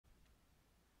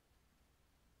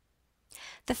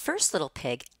The first little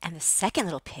pig and the second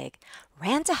little pig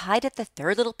ran to hide at the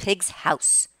third little pig's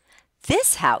house.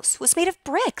 This house was made of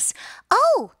bricks.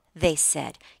 "Oh," they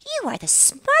said, "you are the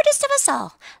smartest of us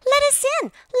all. Let us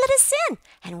in, let us in,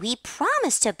 and we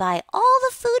promise to buy all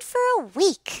the food for a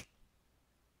week."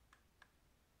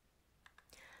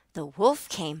 The wolf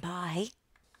came by,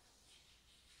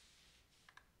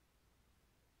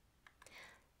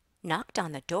 knocked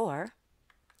on the door,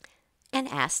 and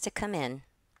asked to come in.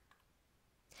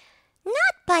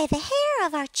 "Not by the hair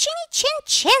of our chinny chin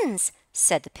chins,"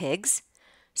 said the pigs.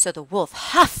 So the wolf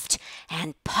huffed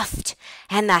and puffed,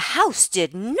 and the house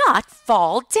did not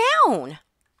fall down.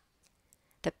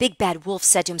 The big bad wolf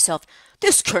said to himself,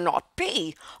 "This cannot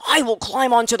be. I will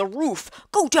climb onto the roof,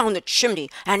 go down the chimney,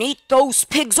 and eat those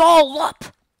pigs all up."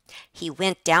 He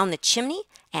went down the chimney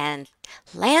and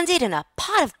landed in a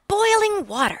pot of boiling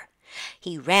water.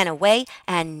 He ran away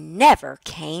and never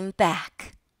came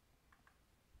back.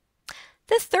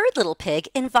 The third little pig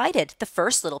invited the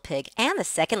first little pig and the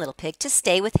second little pig to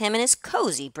stay with him in his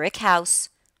cozy brick house.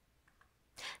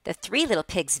 The three little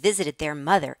pigs visited their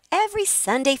mother every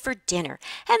Sunday for dinner,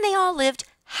 and they all lived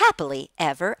happily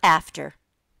ever after.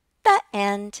 The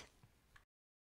end.